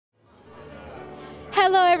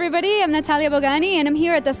Hello everybody, I'm Natalia Bogani and I'm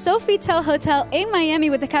here at the Sofite Hotel in Miami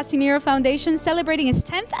with the Casimiro Foundation celebrating its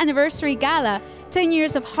 10th anniversary gala. 10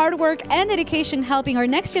 years of hard work and dedication helping our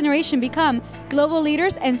next generation become global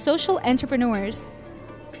leaders and social entrepreneurs.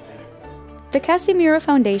 The Casimiro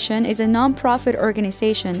Foundation is a non-profit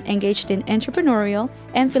organization engaged in entrepreneurial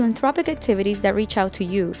and philanthropic activities that reach out to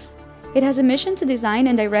youth. It has a mission to design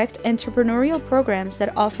and direct entrepreneurial programs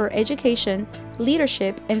that offer education,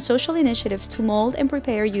 leadership, and social initiatives to mold and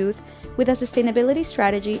prepare youth with a sustainability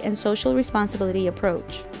strategy and social responsibility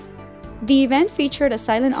approach. The event featured a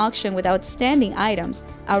silent auction with outstanding items,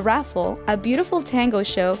 a raffle, a beautiful tango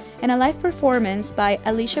show, and a live performance by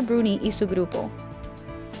Alicia Bruni y su grupo.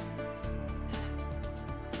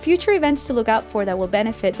 Future events to look out for that will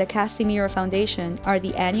benefit the Casimiro Foundation are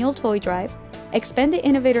the annual toy drive, Expand the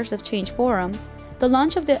Innovators of Change Forum, the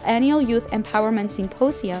launch of the annual Youth Empowerment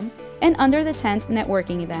Symposium, and Under the Tent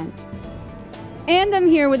networking event. And I'm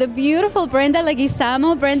here with a beautiful Brenda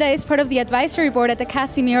Leguizamo. Brenda is part of the advisory board at the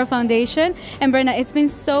Casimiro Foundation. And Brenda, it's been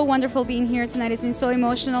so wonderful being here tonight. It's been so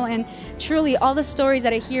emotional, and truly all the stories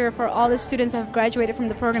that I hear for all the students that have graduated from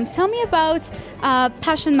the programs. Tell me about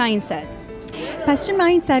Passion Mindset. Passion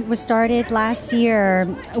Mindset was started last year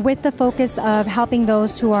with the focus of helping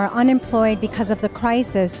those who are unemployed because of the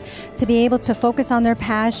crisis to be able to focus on their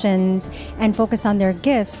passions and focus on their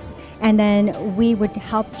gifts, and then we would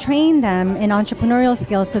help train them in entrepreneurial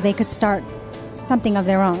skills so they could start something of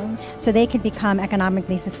their own, so they could become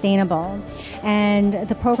economically sustainable. And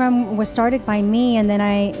the program was started by me, and then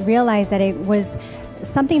I realized that it was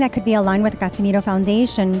something that could be aligned with the Casimiro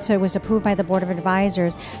Foundation, so it was approved by the Board of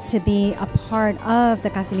Advisors to be a part of the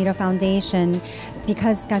Casimiro Foundation,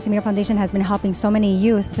 because Casimiro Foundation has been helping so many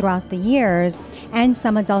youth throughout the years and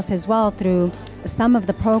some adults as well through some of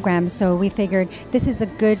the programs. So we figured this is a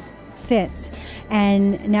good fit,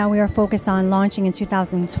 and now we are focused on launching in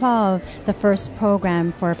 2012 the first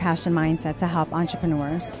program for Passion Mindset to help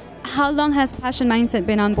entrepreneurs. How long has Passion Mindset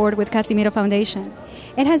been on board with Casimiro Foundation?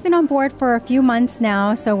 It has been on board for a few months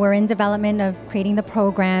now, so we're in development of creating the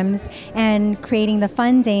programs and creating the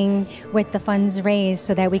funding with the funds raised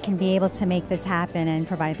so that we can be able to make this happen and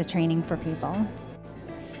provide the training for people.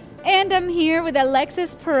 And I'm here with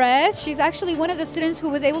Alexis Perez. She's actually one of the students who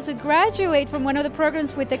was able to graduate from one of the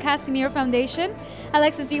programs with the Casimiro Foundation.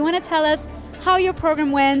 Alexis, do you want to tell us how your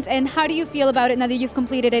program went and how do you feel about it now that you've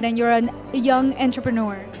completed it and you're a young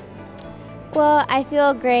entrepreneur? Well, I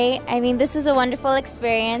feel great. I mean, this is a wonderful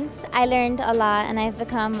experience. I learned a lot and I've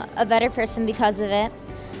become a better person because of it.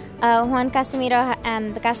 Juan Casimiro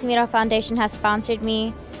and the Casimiro Foundation has sponsored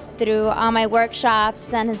me through all my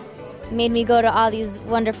workshops and has made me go to all these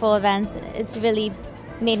wonderful events. It's really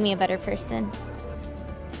made me a better person.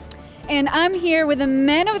 And I'm here with the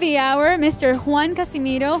man of the hour, Mr. Juan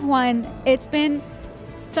Casimiro. Juan, it's been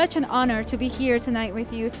such an honor to be here tonight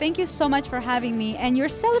with you. Thank you so much for having me. And you're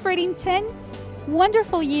celebrating 10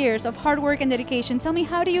 wonderful years of hard work and dedication. Tell me,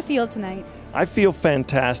 how do you feel tonight? I feel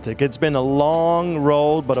fantastic. It's been a long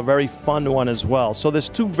road, but a very fun one as well. So there's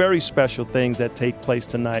two very special things that take place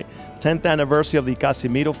tonight. 10th anniversary of the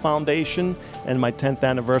Casimiro Foundation and my 10th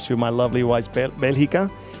anniversary of my lovely wife,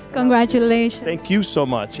 Belgica. Congratulations. Thank you so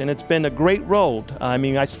much. And it's been a great road. I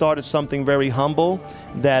mean, I started something very humble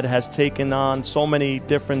that has taken on so many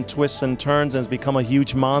different twists and turns and has become a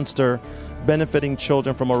huge monster, benefiting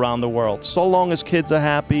children from around the world. So long as kids are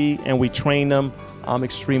happy and we train them, I'm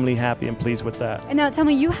extremely happy and pleased with that. And now tell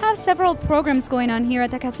me, you have several programs going on here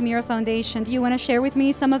at the Casimiro Foundation. Do you want to share with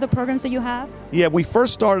me some of the programs that you have? Yeah, we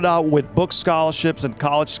first started out with book scholarships and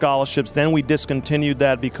college scholarships. Then we discontinued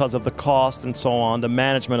that because of the cost and so on, the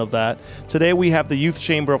management of that. Today we have the Youth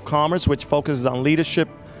Chamber of Commerce, which focuses on leadership,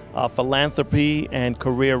 philanthropy, and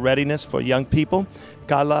career readiness for young people.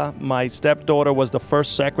 Gala, my stepdaughter, was the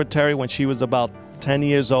first secretary when she was about 10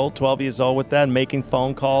 years old, 12 years old with that, making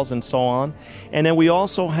phone calls and so on. And then we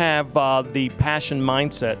also have the Passion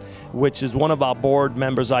Mindset, which is one of our board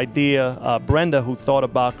members' idea, Brenda, who thought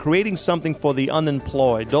about creating something for the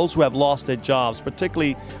unemployed, those who have lost their jobs,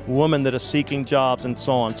 particularly women that are seeking jobs and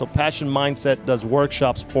so on. So Passion Mindset does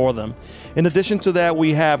workshops for them. In addition to that,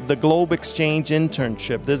 we have the Globe Exchange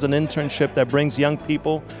Internship. There's an internship that brings young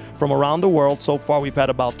people from around the world. So far, we've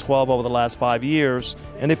had about 12 over the last 5 years,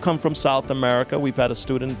 and they've come from South America. We've had a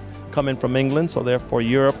student come in from England, so therefore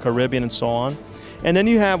Europe, Caribbean, and so on. And then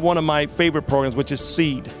you have one of my favorite programs, which is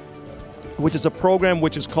SEED, which is a program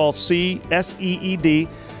which is called SEED. It's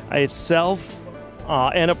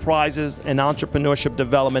Enterprises and Entrepreneurship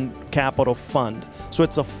Development Capital Fund. So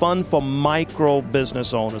it's a fund for micro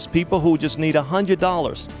business owners, people who just need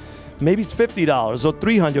 $100 maybe it's $50 or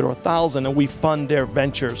 $300 or $1,000, and we fund their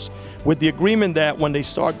ventures with the agreement that when they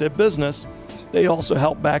start their business, they also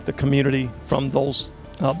help back the community from those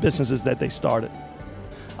businesses that they started.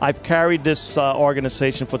 I've carried this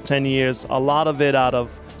organization for 10 years, a lot of it out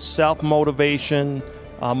of self-motivation,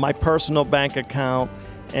 my personal bank account,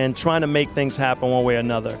 and trying to make things happen one way or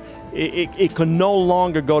another. It can no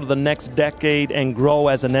longer go to the next decade and grow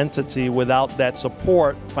as an entity without that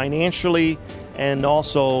support financially, and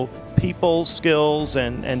also people skills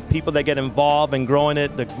and people that get involved in growing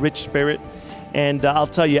it, the rich spirit. And I'll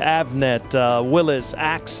tell you, Avnet, Willis,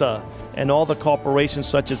 AXA, and all the corporations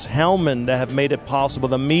such as Hellman that have made it possible,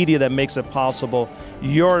 the media that makes it possible,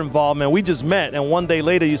 your involvement. We just met, and one day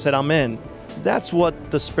later you said, I'm in. That's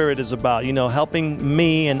what the spirit is about, you know, helping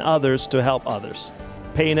me and others to help others,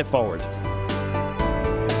 paying it forward.